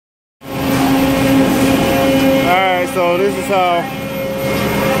this is how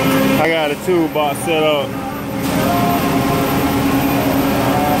I got a toolbox set up.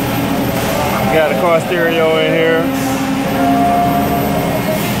 Got a car stereo in here.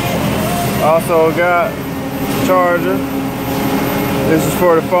 Also got charger. This is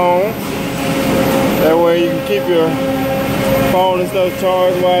for the phone. That way you can keep your phone and stuff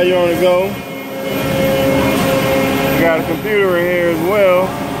charged while you're on the go. You got a computer in here as well.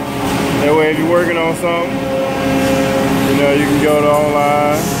 That way if you're working on something, you know, you can go to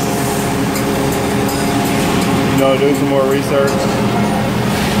online, you know, do some more research.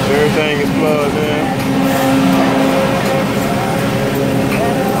 Everything is plugged in.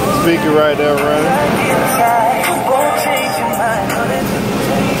 Speaker right there running.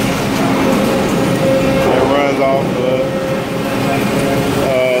 It runs off the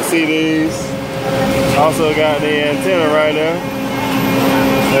CDs. Also got the antenna right there.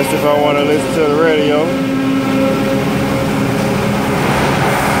 That's if I want to listen to the radio.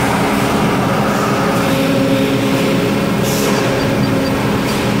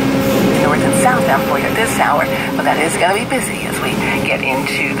 North and southbound for you at this hour, but that is going to be busy as we get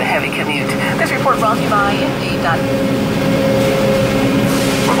into the heavy commute. This report brought to you by Indeed.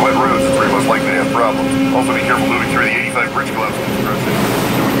 With wet roads, it's very much likely to have problems. Also be careful moving through the 85 bridge collapse.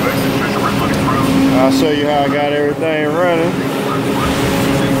 I'll show you how I got everything running.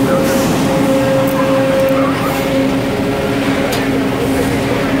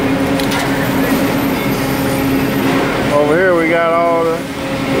 Over here we got all the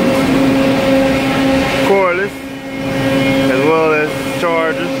cordless as well as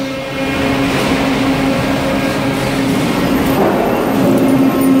chargers.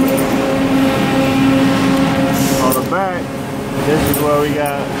 On the back, this is where we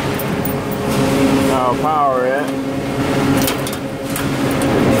got our power at.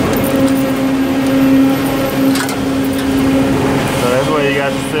 So that's where you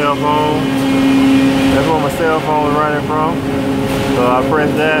got your cell phone. That's where my cell phone is running from. So I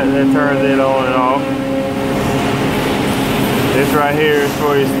press that and that turns it on and off. This right here is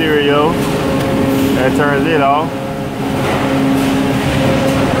for your stereo. That turns it off.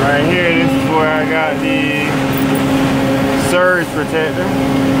 Right here, this is where I got the surge protector.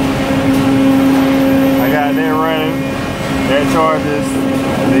 I got that running. That charges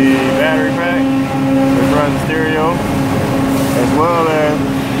the battery pack, which runs the stereo, as well as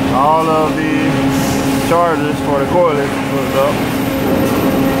all of the chargers for the cordless hooked up.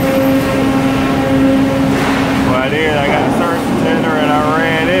 What I did, I got a surge protector and I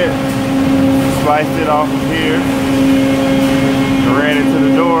ran it, spliced it off of here, ran it to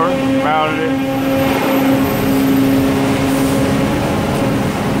the door, mounted it.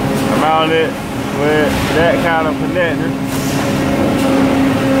 I mounted it with that kind of connector.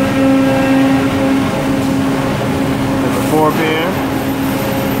 It's a 4-pin,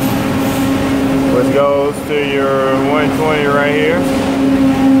 which goes to your 120 right here.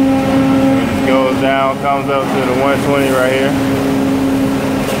 It goes down, comes up to the 120 right here.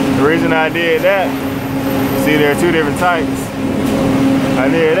 The reason I did that, see there are two different types. I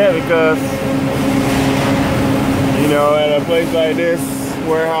did that because, you know, at a place like this,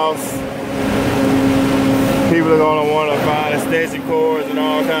 warehouse, people are gonna want to find extension cords and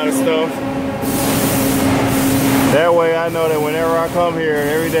all kind of stuff. That way I know that whenever I come here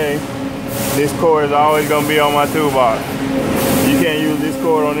every day, this cord is always gonna be on my toolbox. You can't use this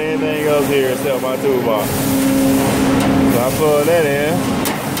cord on anything else here except my toolbox. So I plug that in.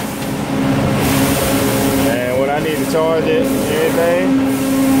 And when I need to charge it, anything,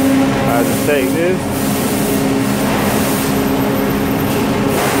 I just take this.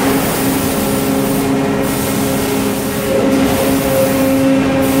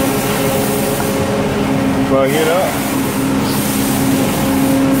 Plug it up.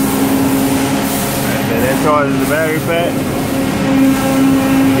 And then that charges the battery pack.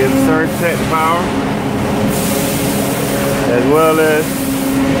 Gives the surge protector power. As well as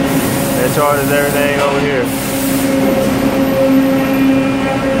that charges everything over here.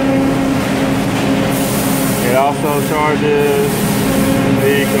 It also charges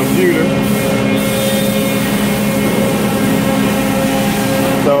the computer.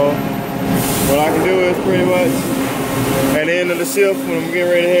 So what I can do is pretty much at the end of the shift when I'm getting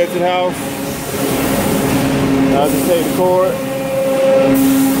ready to head to the house, I'll just take the cord,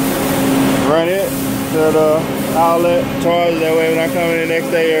 run it to the outlet, charge it. That way when I come in the next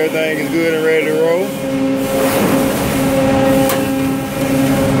day, everything is good and ready to roll.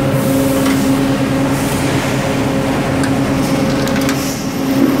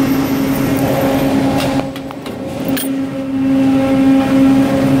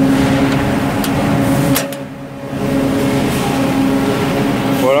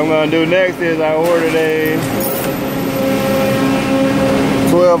 gonna do next is I ordered a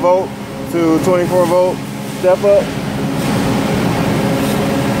 12 volt to 24 volt step up.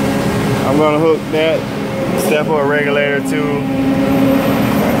 I'm gonna hook that step up regulator to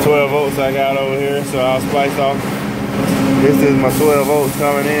 12 volts I got over here, so I'll splice off. This is my 12 volts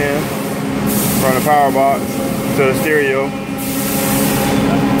coming in from the power box to the stereo.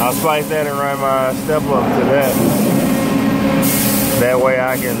 I'll splice that and run my step up to that. That way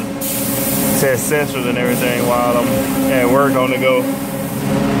I can test sensors and everything while I'm at work on the go.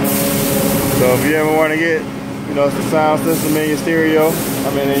 So if you ever want to get, you know, some sound system in your stereo,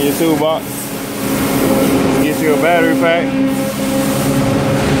 in your toolbox, get you a battery pack.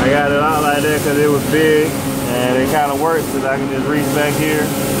 I got it out like that because it was big and it kind of works because I can just reach back here,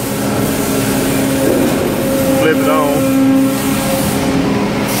 flip it on.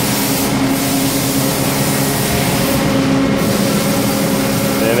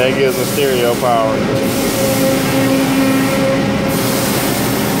 And that gives us stereo power.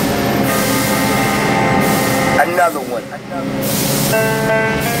 Another one.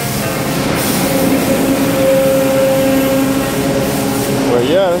 Well,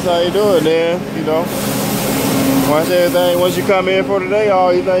 yeah, that's how you do it then, you know. Once you come in for the day,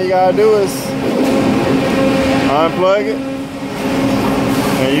 all you think you gotta do is unplug it,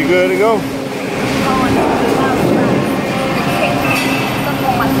 and you're good to go.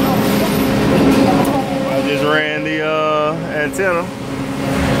 I just ran the antenna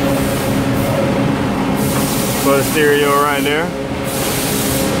for the stereo right there.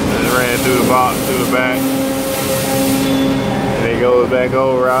 Just ran through the box, through the back. And it goes back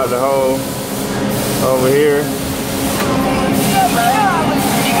over out the hole over here.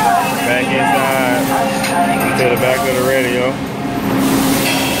 Back inside to the back of the radio.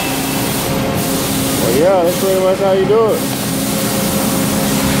 Well, yeah, that's pretty much how you do it.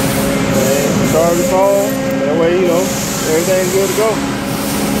 And charge the phone, that way, you know, everything's good to go.